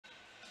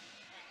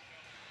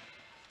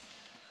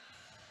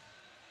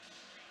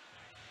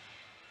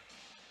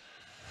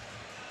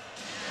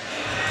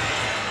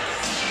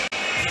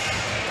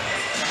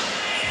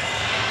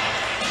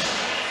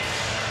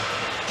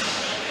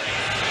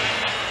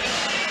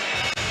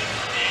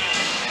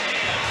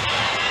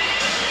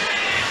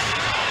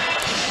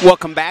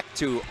Welcome back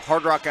to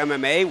Hardrock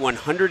MMA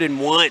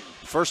 101.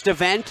 First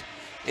event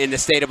in the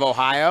state of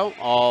Ohio.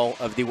 All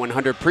of the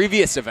 100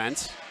 previous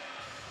events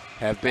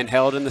have been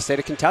held in the state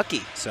of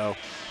Kentucky. So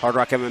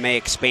Hardrock MMA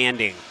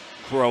expanding,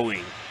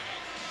 growing.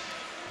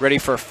 Ready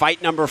for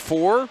fight number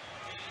 4,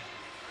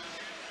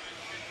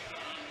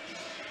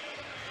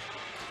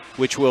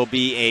 which will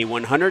be a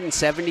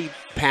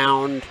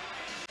 170-pound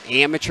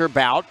amateur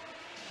bout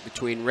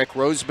between Rick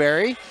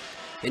Roseberry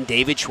and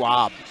David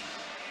Schwab.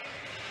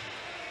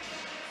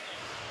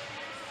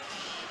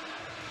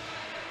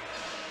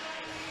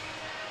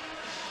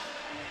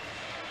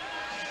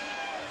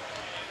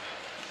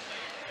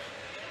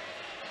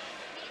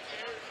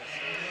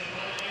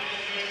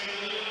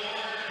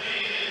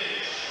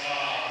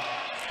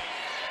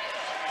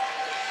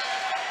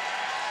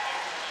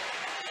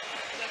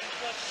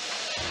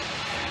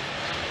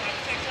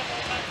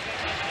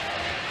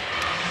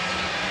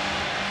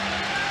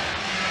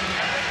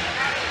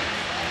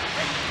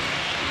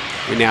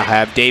 We now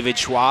have David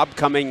Schwab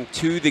coming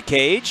to the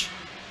cage.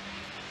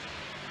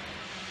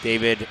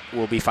 David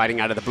will be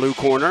fighting out of the blue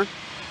corner.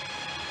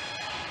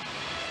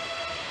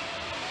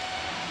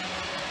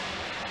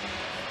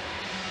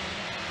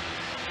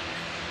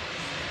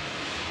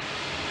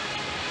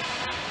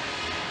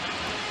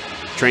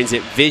 Trains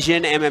at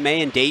Vision MMA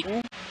in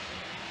Dayton,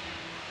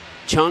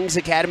 Chung's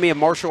Academy of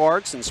Martial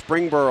Arts in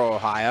Springboro,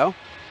 Ohio,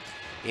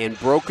 and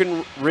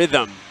Broken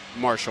Rhythm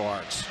Martial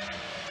Arts.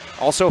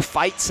 Also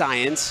Fight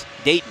Science,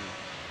 Dayton.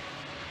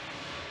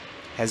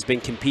 Has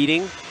been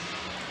competing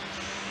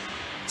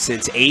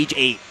since age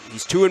 8.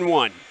 He's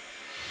 2-1.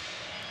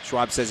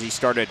 Schwab says he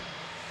started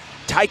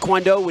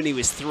Taekwondo when he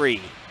was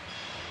 3,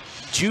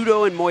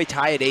 Judo and Muay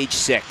Thai at age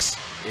 6,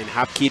 and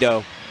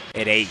Hapkido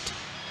at 8.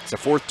 It's a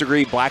 4th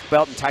degree black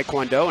belt in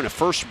Taekwondo and a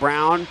 1st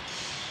brown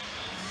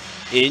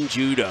in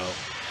Judo.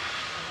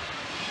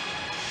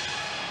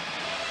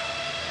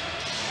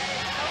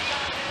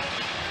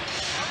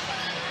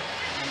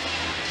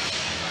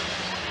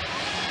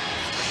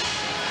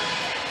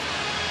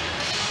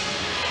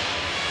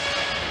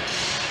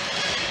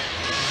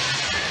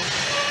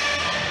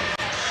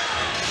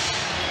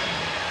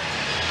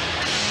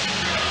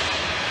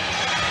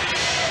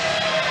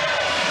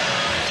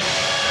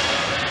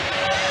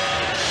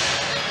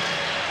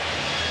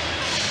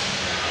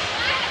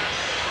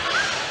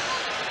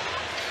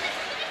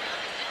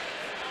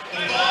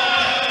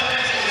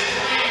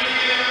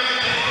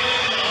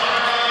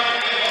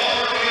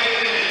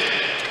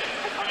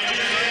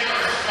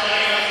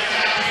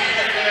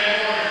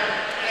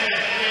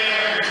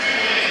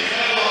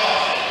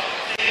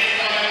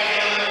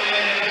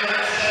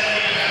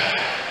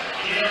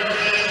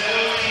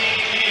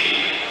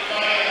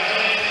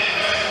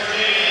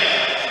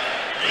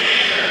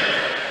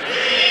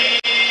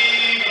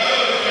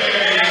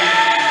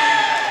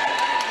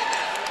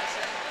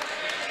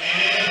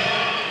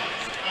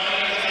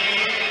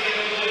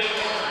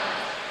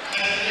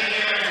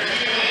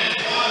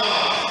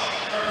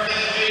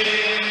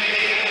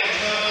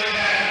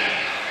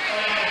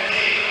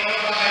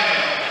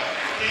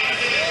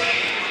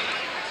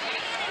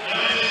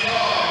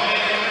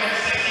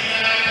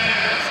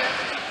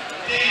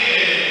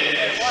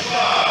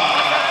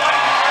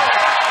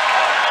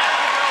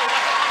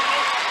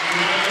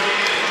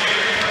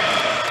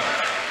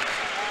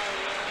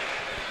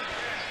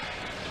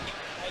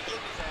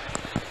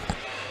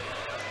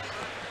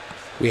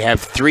 We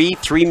have 3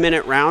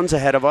 3-minute rounds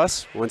ahead of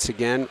us. Once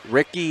again,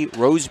 Ricky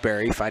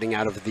Roseberry fighting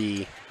out of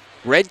the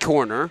red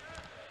corner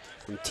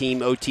from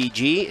Team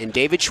OTG, and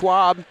David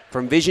Schwab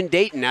from Vision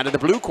Dayton out of the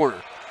blue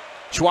corner.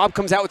 Schwab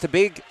comes out with a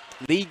big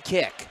lead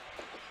kick.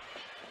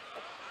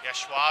 Yeah,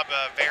 Schwab,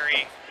 a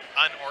very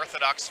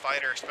unorthodox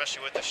fighter,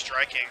 especially with the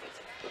striking.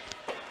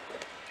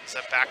 He's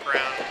a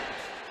background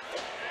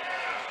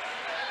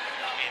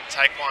in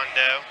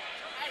Taekwondo.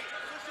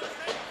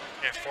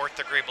 And 4th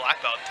degree black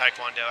belt in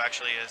Taekwondo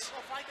actually is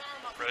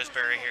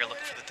Roseberry here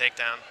looking for the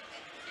takedown.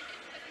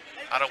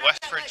 Out of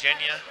West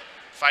Virginia,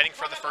 fighting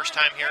for the first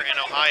time here in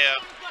Ohio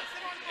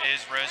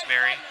is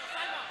Roseberry.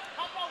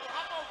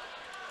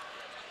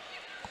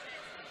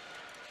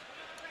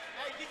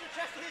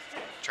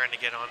 Trying to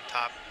get on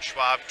top.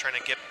 Schwab trying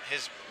to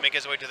make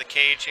his way to the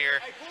cage here.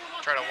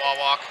 Try to wall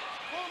walk,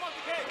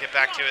 get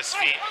back to his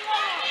feet.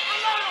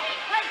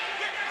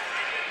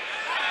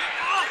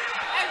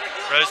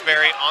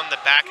 Roseberry on the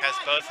back has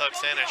both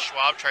hooks in as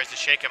Schwab tries to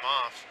shake him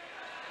off.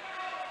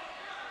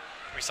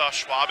 We saw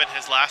Schwab in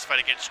his last fight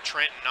against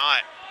Trent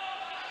Knott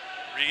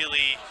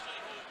really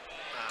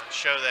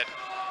show that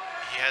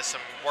he has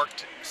some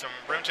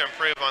room to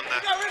improve on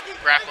the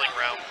grappling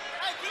realm.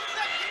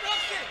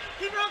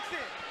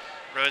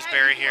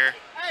 Roseberry here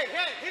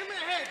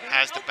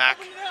has the back,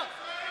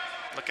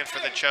 looking for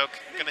the choke.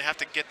 Gonna have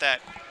to get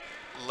that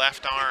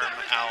left arm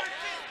out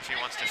if he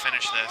wants to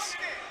finish this.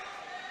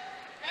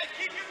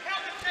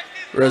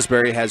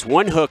 Roseberry has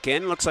one hook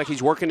in. Looks like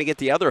he's working to get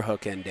the other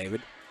hook in,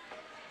 David.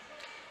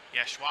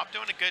 Yeah, Schwab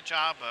doing a good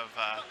job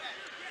of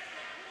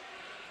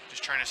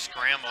just trying to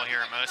scramble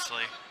here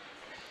mostly.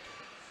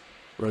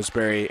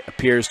 Roseberry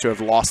appears to have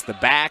lost the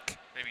back.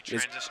 maybe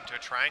transition to a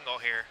triangle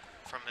here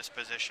from this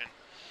position.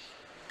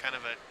 Kind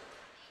of a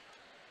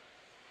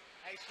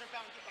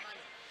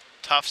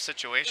tough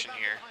situation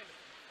here.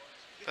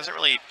 Doesn't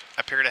really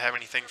appear to have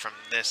anything from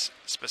this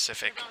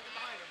specific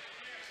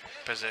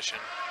position.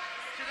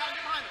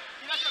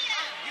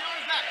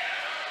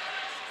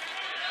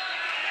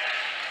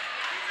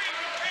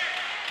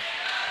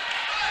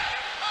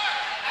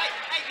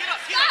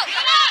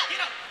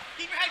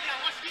 Keep your head down.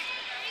 Watch the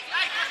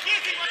Hey, watch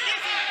easy.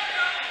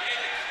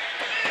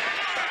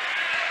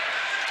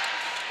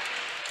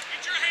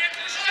 Get your hand,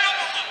 push your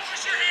elbow.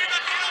 Push your hand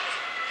on the elbow.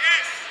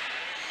 Yes.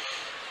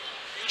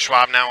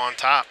 Schwab now on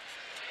top.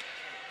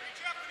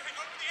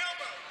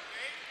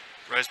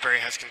 Roseberry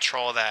has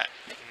control of that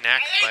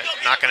neck, but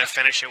not going to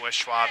finish it with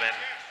Schwab in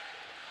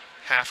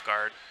half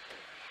guard.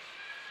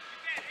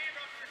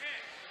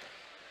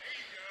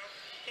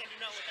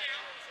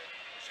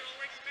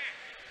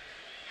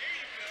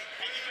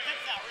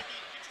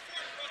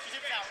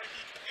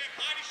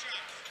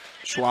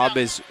 Schwab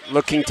is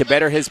looking to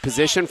better his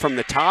position from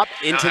the top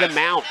into the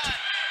mount.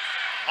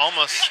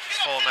 Almost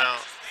full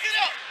mount.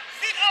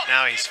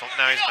 Now he's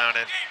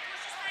mounted.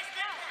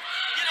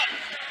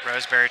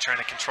 Roseberry trying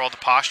to control the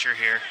posture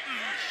here.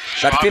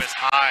 Schwab is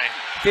high.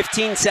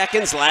 15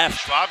 seconds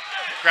left. Schwab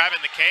grabbing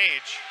the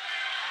cage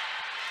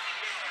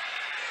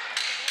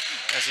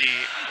as he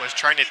was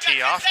trying to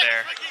tee off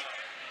there.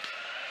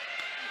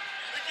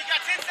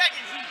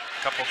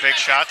 A couple big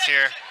shots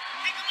here.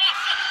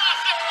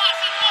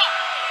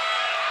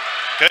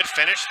 Good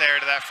finish there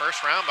to that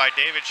first round by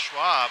David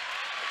Schwab.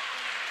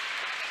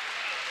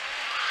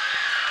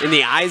 In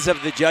the eyes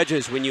of the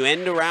judges, when you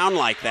end a round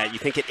like that, you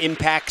think it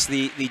impacts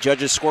the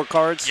judges'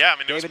 scorecards? Yeah, I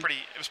mean, it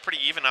was pretty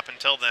even up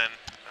until then.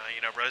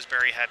 You know,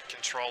 Roseberry had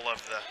control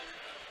of the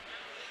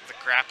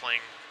grappling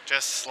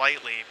just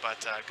slightly,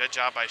 but good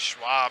job by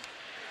Schwab.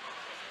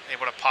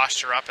 Able to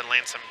posture up and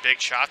land some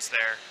big shots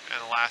there in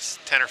the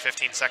last 10 or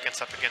 15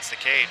 seconds up against the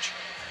cage.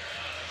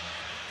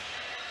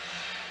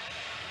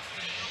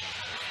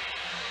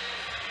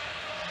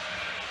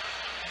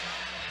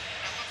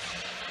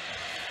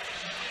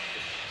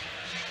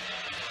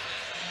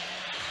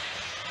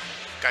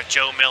 Got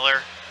Joe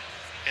Miller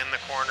in the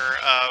corner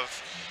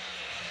of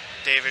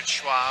David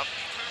Schwab.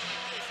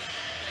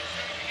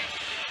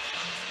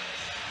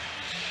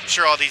 I'm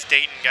sure all these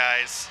Dayton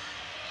guys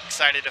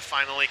excited to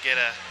finally get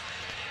a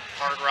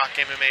Hardrock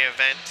MMA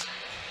event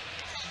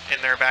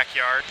in their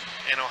backyard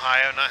in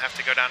Ohio, not have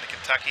to go down to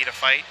Kentucky to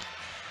fight.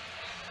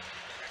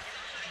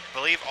 I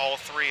believe all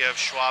three of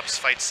Schwab's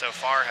fights so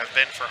far have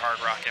been for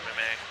Hardrock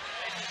MMA.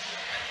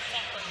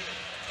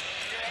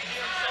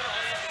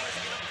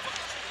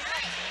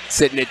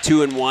 Sitting at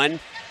 2-1,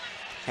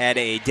 had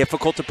a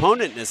difficult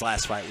opponent in his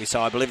last fight. We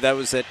saw, I believe that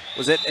was at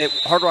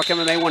Hardrock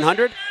MMA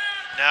 100?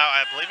 No,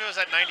 I believe it was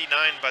at 99,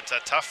 but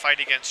a tough fight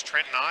against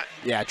Trent Knott.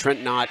 Yeah,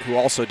 Trent Knott, who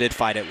also did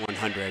fight at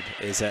 100,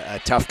 is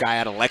a tough guy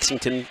out of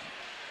Lexington,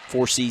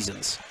 4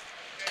 seasons.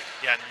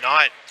 Yeah,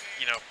 Knott,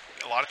 you know,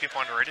 a lot of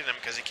people underrated him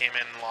because he came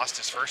in and lost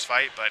his first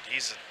fight, but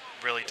he's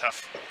a really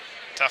tough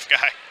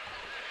guy.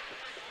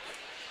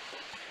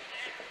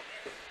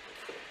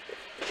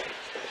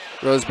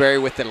 Roseberry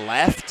with the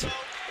left.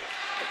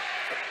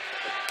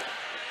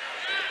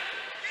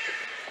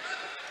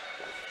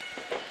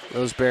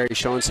 Roseberry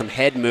showing some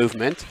head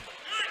movement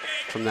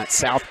from that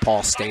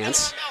southpaw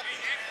stance.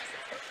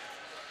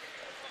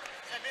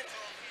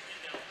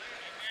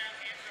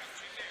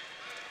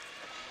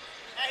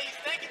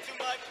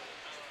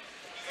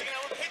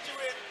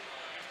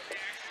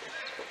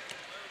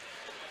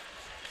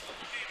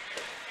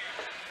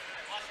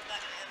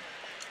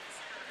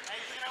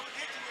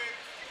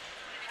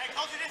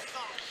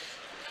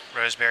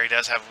 Roseberry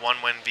does have one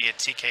win via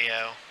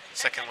TKO.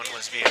 Second one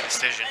was via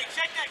decision.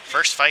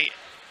 First fight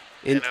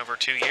in over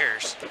 2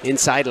 years.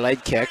 Inside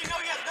leg kick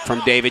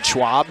from David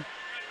Schwab.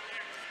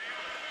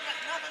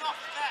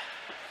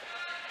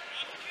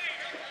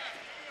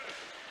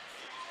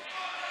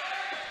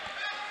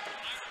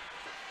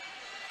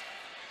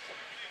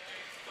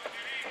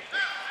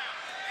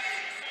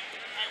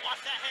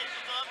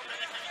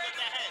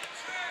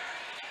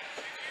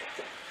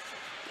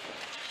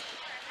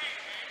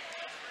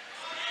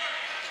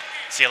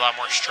 See a lot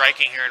more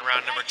striking here in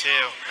round number 2.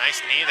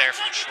 Nice knee there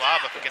from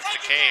Schwab up against the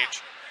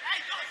cage.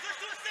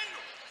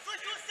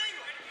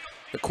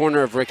 The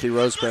corner of Ricky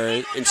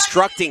Roseberry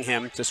instructing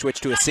him to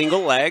switch to a single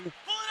leg,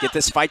 get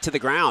this fight to the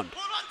ground.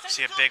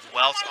 See a big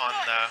welt on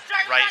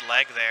the right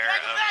leg there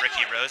of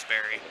Ricky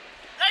Roseberry.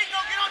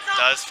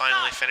 Does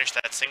finally finish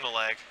that single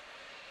leg.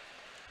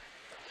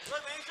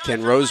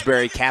 Can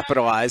Roseberry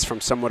capitalize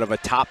from somewhat of a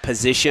top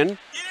position?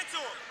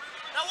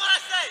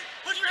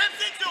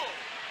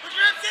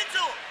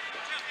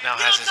 Now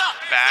has his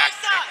back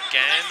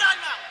again.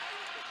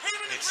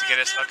 Needs to get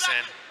his hooks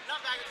in.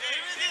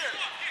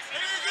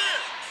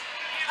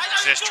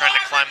 Just trying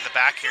to climb the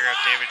back here of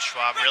David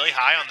Schwab. Really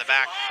high on the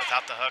back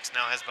without the hooks.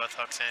 Now has both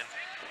hooks in.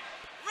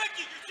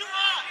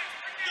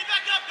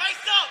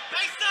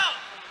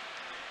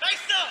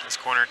 This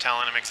corner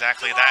telling him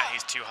exactly that.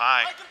 He's too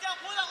high.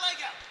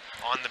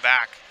 On the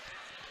back.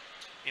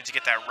 Needs to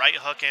get that right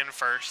hook in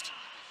first.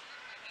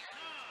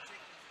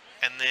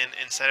 And then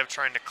instead of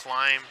trying to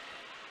climb,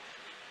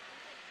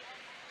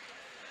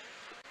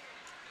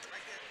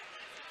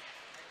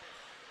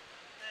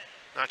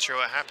 not sure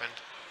what happened.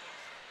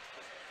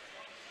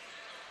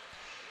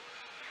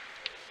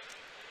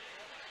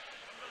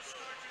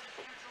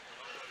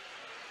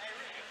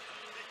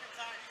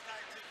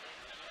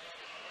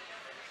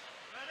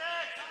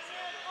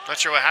 Not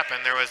sure what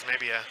happened. There was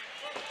maybe a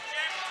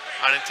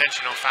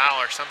unintentional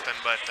foul or something,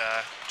 but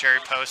Jerry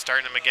Poe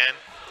starting them again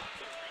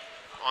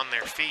on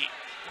their feet.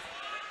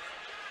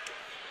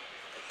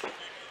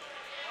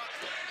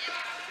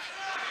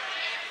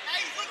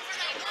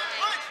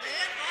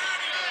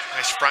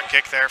 Nice front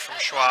kick there from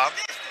Schwab.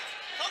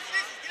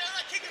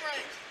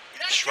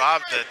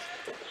 Schwab, the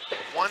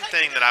one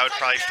thing that I would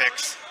probably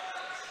fix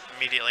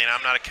immediately, and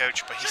I'm not a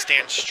coach, but he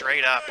stands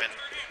straight up. And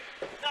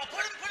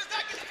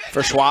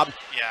for Schwab?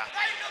 Yeah.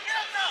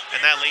 And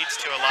that leads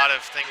to a lot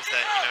of things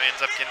that, ends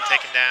up getting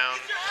taken down.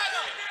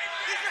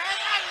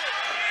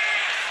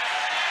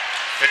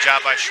 Good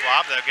job by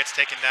Schwab, though. Gets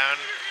taken down.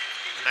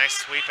 A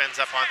nice sweep, ends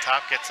up on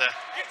top. Gets a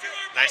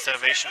nice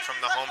ovation from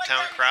the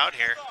hometown crowd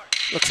here.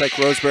 Looks like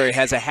Roseberry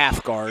has a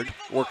half guard,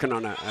 working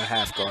on a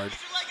half guard.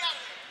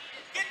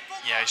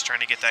 Yeah, he's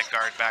trying to get that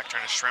guard back,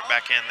 trying to shrimp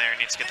back in there.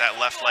 Needs to get that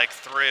left leg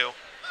through.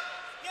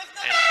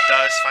 And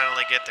does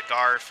finally get the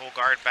guard, full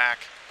guard back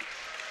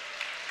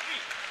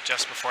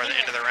just before the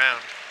end of the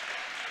round.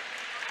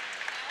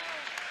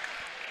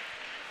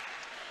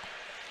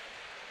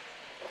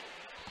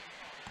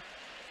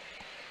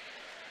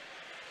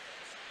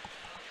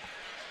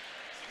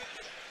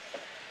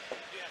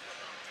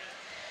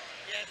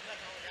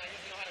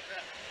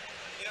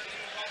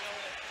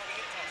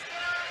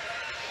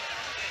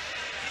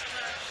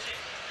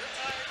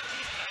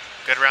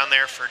 Good round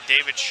there for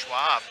David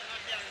Schwab.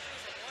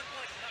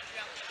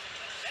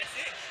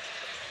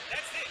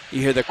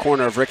 You hear the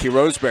corner of Ricky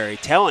Roseberry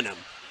telling him,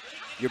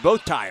 you're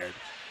both tired.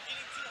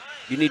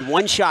 You need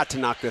one shot to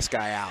knock this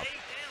guy out.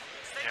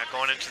 Yeah,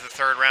 going into the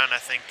third round, I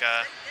think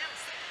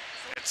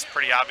it's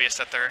pretty obvious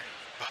that they're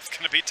both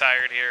going to be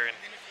tired here. And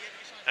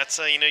that's,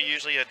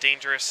 usually a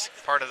dangerous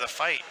part of the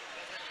fight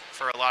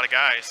for a lot of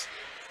guys.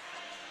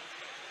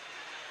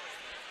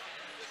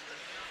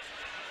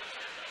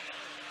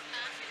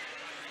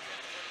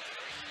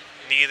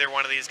 Neither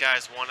one of these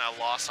guys won a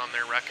loss on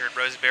their record.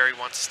 Roseberry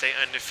wants to stay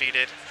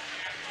undefeated.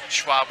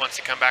 Schwab wants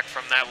to come back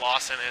from that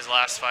loss in his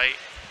last fight.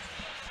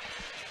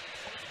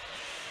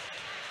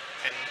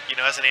 And,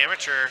 as an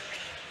amateur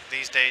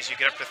these days, you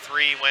get up to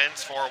 3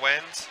 wins, 4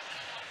 wins.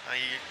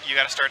 You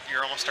got to start,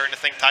 you're almost starting to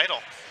think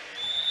title.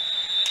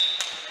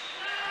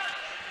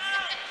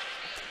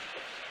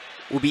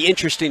 It will be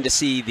interesting to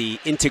see the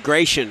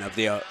integration of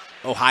the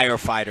Ohio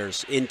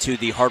fighters into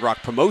the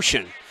Hardrock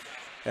promotion.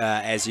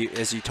 As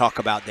you talk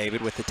about,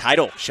 David, with the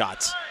title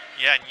shots.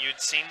 Yeah, and you'd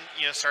seen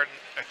starting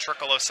a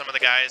trickle of some of the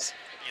guys,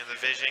 the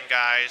Vision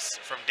guys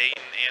from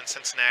Dayton and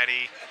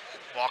Cincinnati,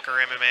 Walker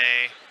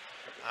MMA,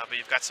 but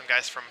you've got some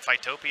guys from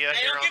Fightopia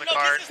here on the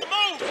card. Hey,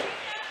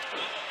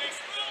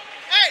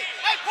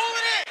 pull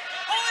it in,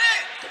 pull it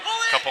in, pull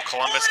it in. Couple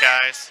Columbus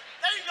guys.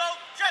 There you go.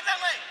 Drop that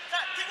leg.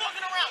 Keep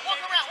walking around,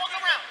 walk around, walk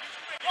around,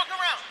 walk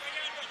around.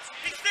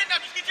 Keep sitting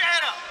up. Just get your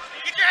head up.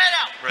 Get your head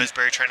out.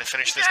 Roseberry trying to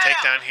finish this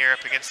takedown here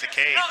up against the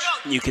cage.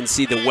 You can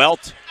see the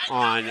welt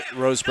on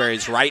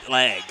Roseberry's right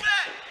leg.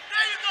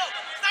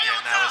 Yeah,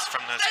 and that was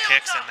from those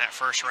kicks in that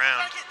first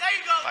round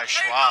by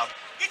Schwab.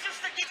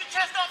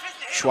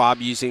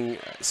 Schwab using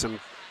some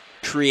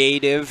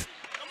creative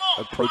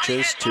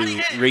approaches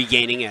to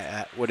regaining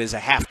what is a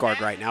half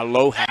guard right now,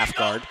 low half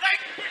guard.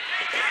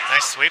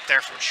 Nice sweep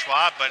there from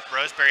Schwab, but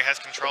Roseberry has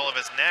control of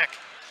his neck.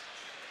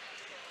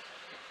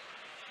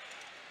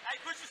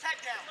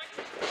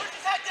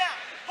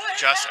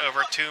 Just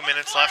over 2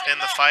 minutes left in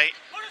the fight.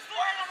 Put his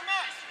forehead on the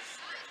mat.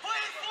 Put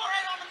his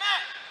forehead on the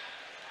mat.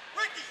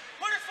 Ricky,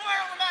 put his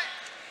forehead on the mat.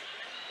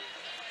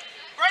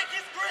 Break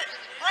his grip.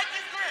 Break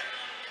his grip.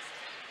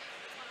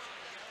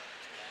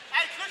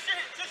 Hey, twist your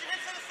hips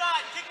to the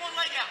side. Kick one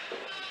leg out.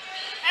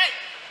 Hey,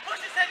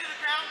 push his head to the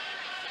ground.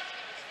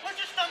 Put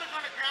your stomach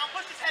on the ground.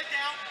 Push his head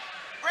down.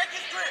 Break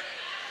his grip.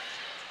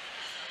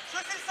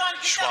 Twist his side.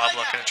 Schwab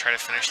looking to try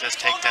to finish this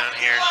takedown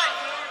here.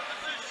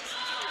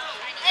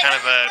 Kind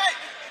of a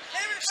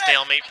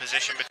stalemate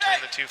position between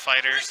the two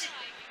fighters.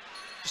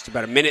 Just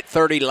about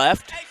 1:30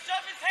 left. Hey,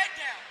 shove his head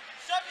down.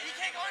 Shove it. He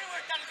can't go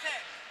anywhere without his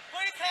head.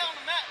 Put his head on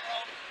the mat,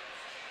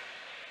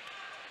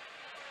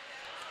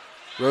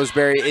 bro.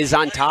 Roseberry is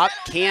on top.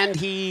 Can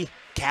he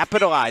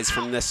capitalize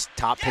from this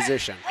top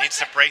position? Needs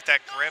to break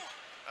that grip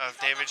of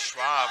David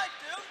Schwab.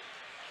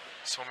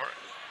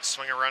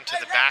 Swing around to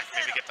the back,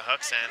 maybe get the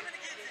hooks in.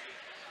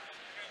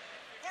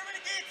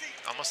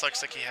 Almost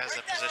looks like he has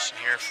a position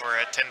here for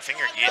a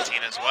 10-finger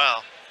guillotine as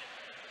well.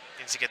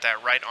 Needs to get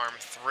that right arm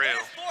through.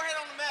 Put his forehead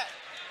on the mat.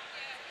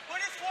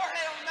 Put his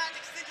forehead on the mat and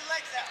extend your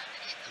legs out.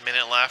 A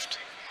minute left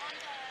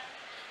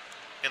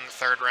in the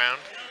third round.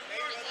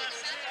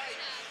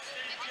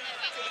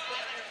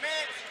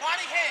 Man,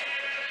 body head.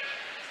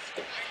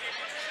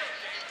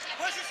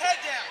 Push his head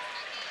down.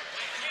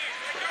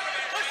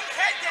 Push his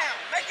head down.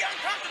 Make it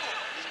uncomfortable.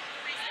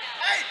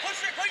 Hey, put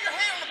your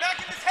hand on the back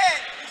of his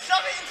head and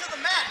shove it into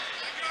the mat.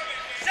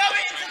 Shove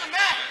it into the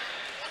mat.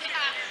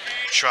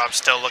 Schwab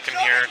still looking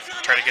here,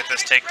 try to get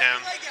this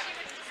takedown.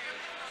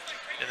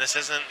 And this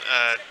isn't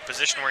a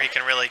position where he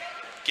can really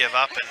give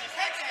up and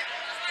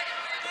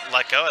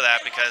let go of that,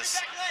 because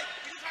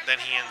then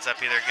he ends up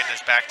either getting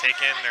his back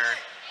taken or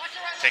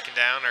taken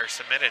down or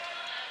submitted.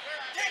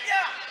 Kick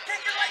out.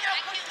 Kick your leg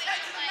out. Push his head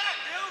to the mat,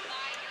 dude.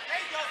 There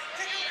you go.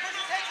 Push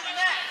his head to the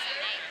mat.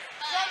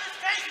 Shove his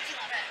face into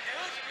the mat,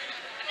 dude.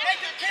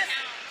 Make him kiss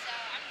him.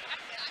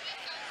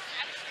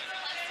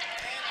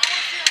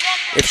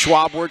 If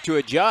Schwab were to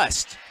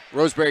adjust,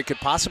 Roseberry could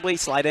possibly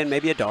slide in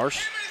maybe a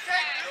Darce.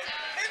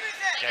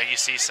 Yeah, you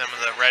see some of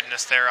the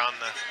redness there on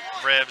the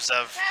ribs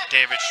of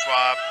David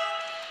Schwab.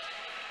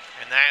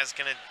 And that is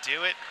going to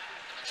do it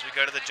as we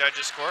go to the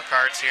judges'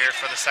 scorecards here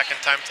for the second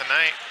time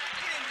tonight.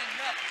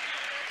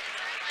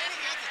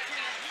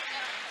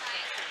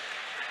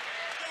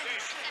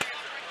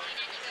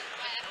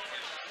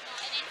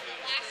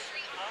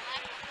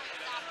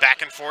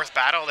 Back and forth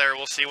battle there.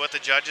 We'll see what the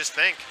judges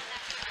think.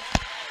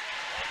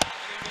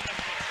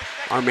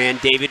 Our man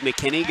David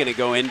McKinney going to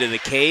go into the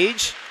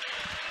cage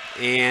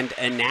and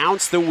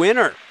announce the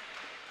winner.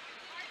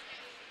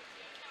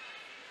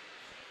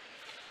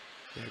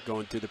 They're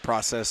going through the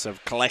process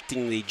of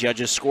collecting the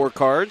judges'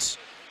 scorecards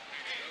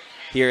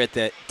here at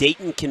the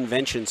Dayton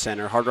Convention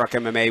Center, Hardrock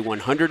MMA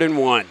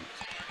 101.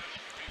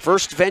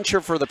 First venture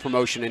for the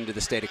promotion into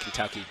the state of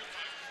Kentucky.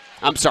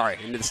 I'm sorry,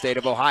 into the state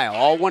of Ohio.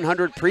 All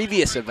 100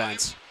 previous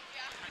events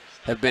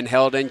have been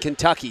held in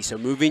Kentucky, so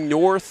moving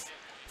north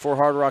for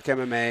Hardrock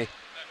MMA.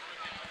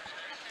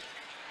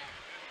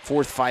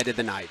 Fourth fight of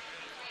the night.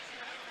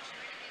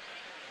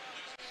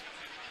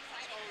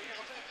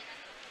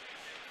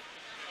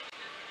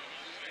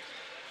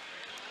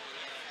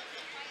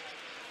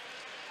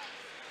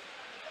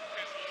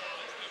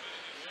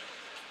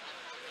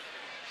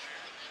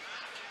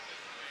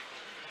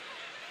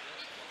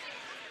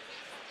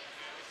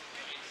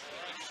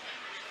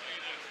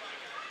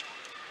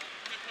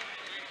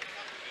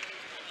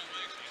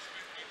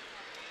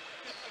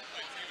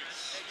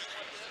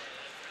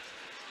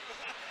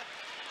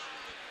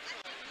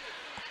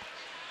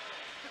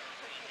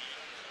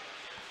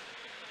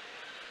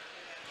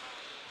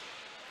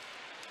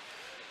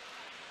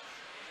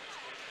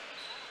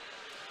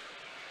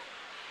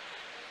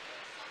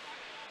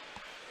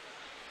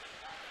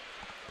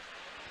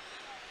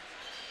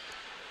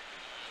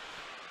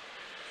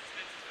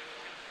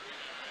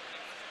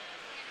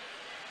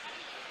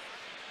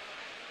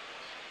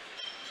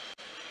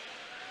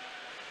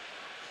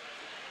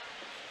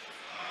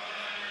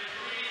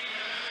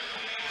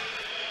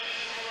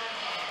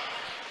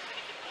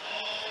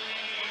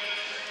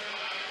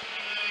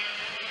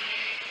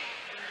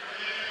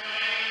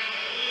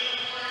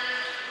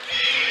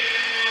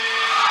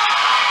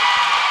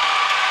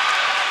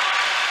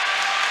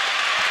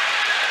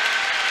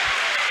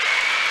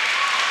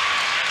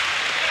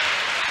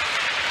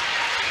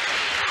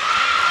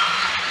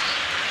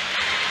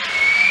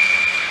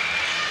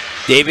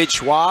 David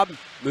Schwab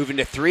moving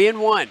to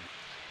 3-1.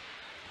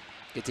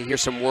 Get to hear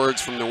some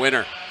words from the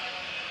winner.